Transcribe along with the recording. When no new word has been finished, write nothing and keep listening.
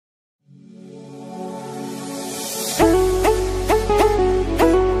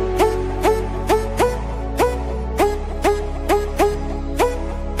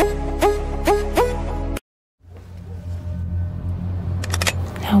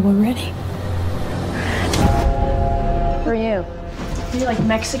we're ready. Who are you? Are you like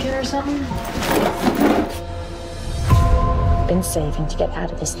Mexican or something? Been saving to get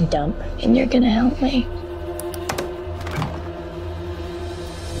out of this dump. And you're gonna help me.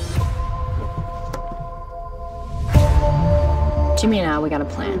 Jimmy and I, we got a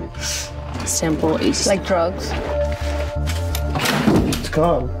plan. Simple, easy. Like drugs. It's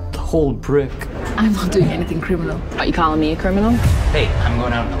gone. The whole brick. I'm not doing anything criminal. Are you calling me a criminal? Hey, I'm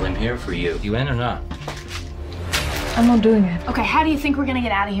going out on a limb here for you. You in or not? I'm not doing it. Okay, how do you think we're gonna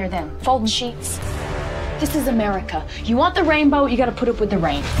get out of here then? Folding sheets? This is America. You want the rainbow, you gotta put up with the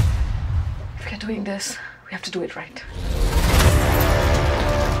rain. If we're doing this, we have to do it right.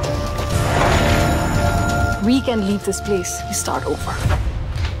 We can leave this place. We start over.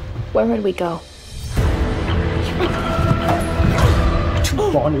 Where would we go? To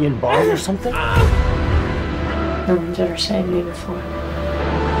Bonnie and Barney or something? No one's ever saved me before.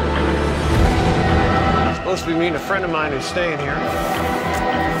 Supposed to be meeting a friend of mine who's staying here.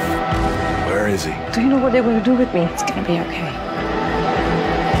 Where is he? Do you know what they want to do with me? It's gonna be okay.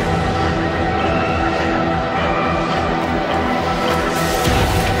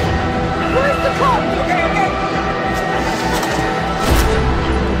 Where's the car? Okay.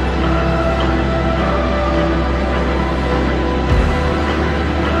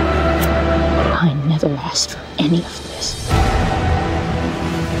 I never asked for any of this.